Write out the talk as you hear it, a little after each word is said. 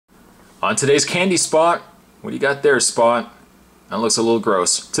On today's candy spot, what do you got there, Spot? That looks a little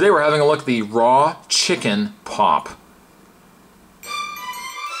gross. Today we're having a look at the raw chicken pop.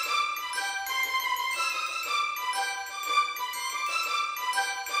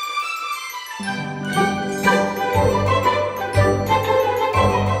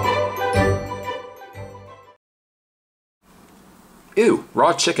 Ew,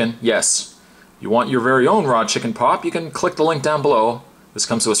 raw chicken, yes. You want your very own raw chicken pop, you can click the link down below. This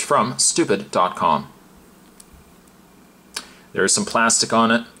comes to us from stupid.com. There is some plastic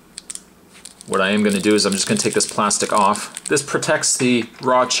on it. What I am going to do is I'm just going to take this plastic off. This protects the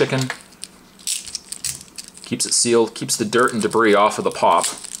raw chicken, keeps it sealed, keeps the dirt and debris off of the pop.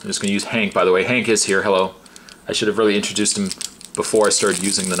 I'm just going to use Hank, by the way. Hank is here, hello. I should have really introduced him before I started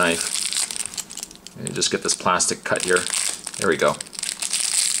using the knife. Let me just get this plastic cut here. There we go.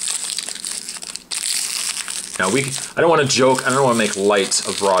 Now I don't want to joke, I don't want to make light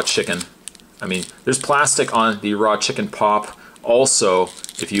of raw chicken. I mean, there's plastic on the raw chicken pop. Also,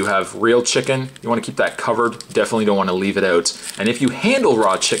 if you have real chicken, you want to keep that covered. Definitely don't want to leave it out. And if you handle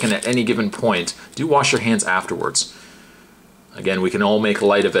raw chicken at any given point, do wash your hands afterwards. Again, we can all make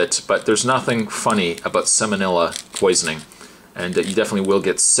light of it, but there's nothing funny about salmonella poisoning. And you definitely will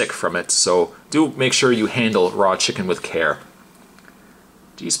get sick from it, so do make sure you handle raw chicken with care.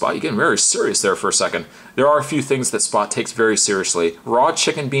 Gee, Spot, you're getting very serious there for a second. There are a few things that Spot takes very seriously. Raw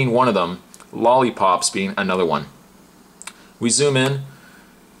chicken being one of them, lollipops being another one. We zoom in.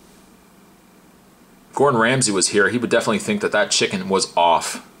 If Gordon Ramsay was here, he would definitely think that that chicken was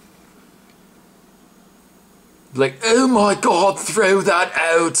off. Like, oh my God, throw that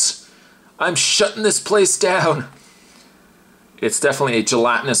out! I'm shutting this place down. It's definitely a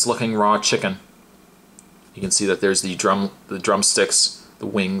gelatinous looking raw chicken. You can see that there's the drumsticks, the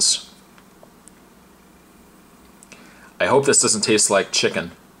wings. I hope this doesn't taste like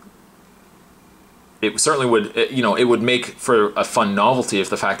chicken. It certainly would, it would make for a fun novelty if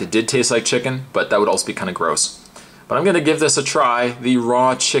the fact it did taste like chicken, but that would also be kind of gross. But I'm going to give this a try, the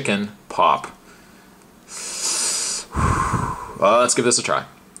raw chicken pop. Let's give this a try.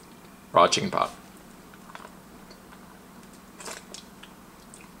 Raw chicken pop.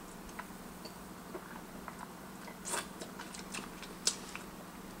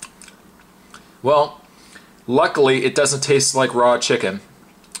 Well, luckily it doesn't taste like raw chicken.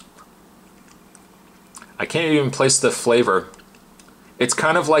 I can't even place the flavor. It's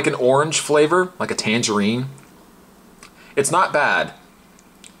kind of like an orange flavor, like a tangerine. It's not bad.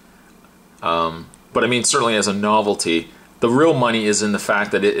 But I mean, certainly as a novelty, the real money is in the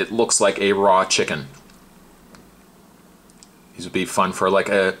fact that it looks like a raw chicken. These would be fun for like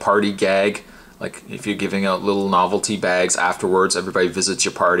a party gag. Like if you're giving out little novelty bags afterwards, everybody visits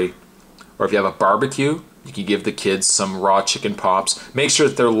your party. Or if you have a barbecue, you can give the kids some raw chicken pops. Make sure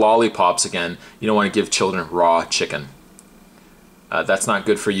that they're lollipops again. You don't want to give children raw chicken. That's not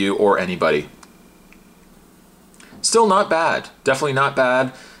good for you or anybody. Still not bad. Definitely not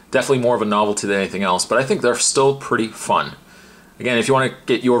bad. Definitely more of a novelty than anything else, but I think they're still pretty fun. Again, if you want to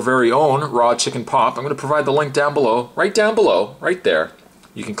get your very own raw chicken pop, I'm going to provide the link down below, right there.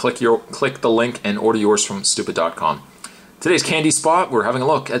 You can click the link and order yours from stupid.com. Today's candy spot, we're having a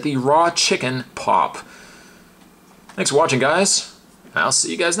look at the raw chicken pop. Thanks for watching, guys. I'll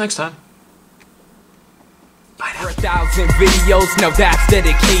see you guys next time. For 1,000 videos, now that's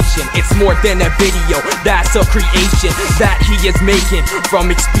dedication. It's more than a video, that's a creation that he is making from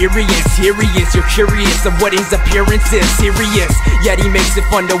experience. Here he is, you're curious of what his appearance is. Serious, yet he makes it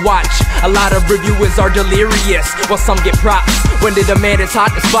fun to watch. A lot of reviewers are delirious, while some get props. When the demand is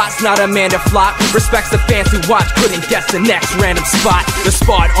hot, the spot's not a man to flop. Respects the fans who watch, couldn't guess the next random spot. The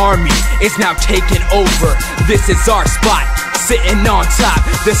Spot Army is now taking over. This is our spot, sitting on top.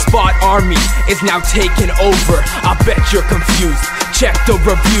 The Spot Army is now taking over. I bet you're confused. Check the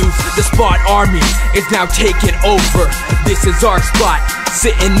reviews. The Spot Army is now taking over. This is our spot,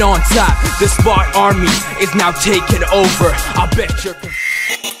 sitting on top. The Spot Army is now taking over. I bet you're confused.